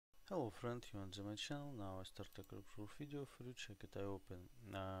Hello friend, you on my channel. Now I start a group rule video for you. Check it. I open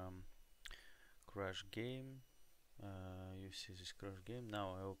Crash game. You see this Crash game.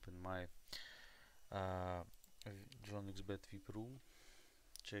 Now I open my JohnXBet VIP room.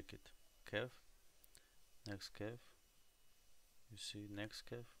 Check it. Kev. Next Kev. You see next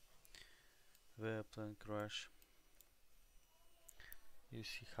Kev. We are playing Crash. You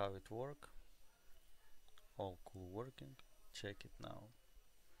see how it work. All cool working. Check it now.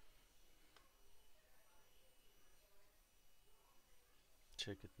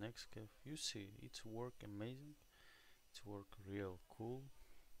 Check it next Kev. You see it's work amazing. It's work real cool.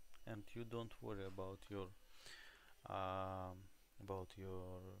 And you don't worry um, about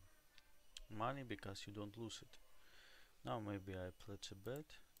your money because you don't lose it. Now maybe I place a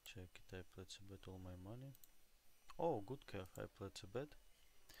bet. Check it. I place a bet all my money. Oh, good Kev. I place a bet.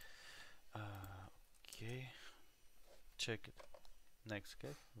 Okay. Check it. Next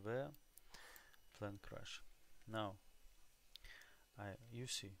Kev. Where plan crash. Now you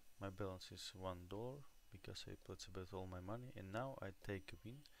see my balance is $1 because I place a bet all my money, and now I take a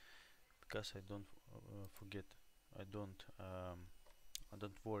win because I don't forget. I don't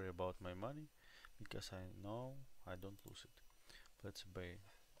worry about my money because I know I don't lose it. Let's bet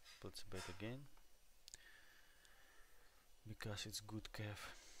again because it's good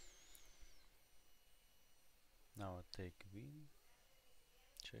Kev. Now I take a win.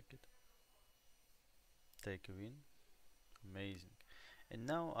 Check it. Take a win. Amazing. And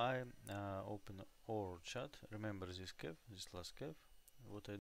now I open our chat. Remember this Kev, this last Kev. What I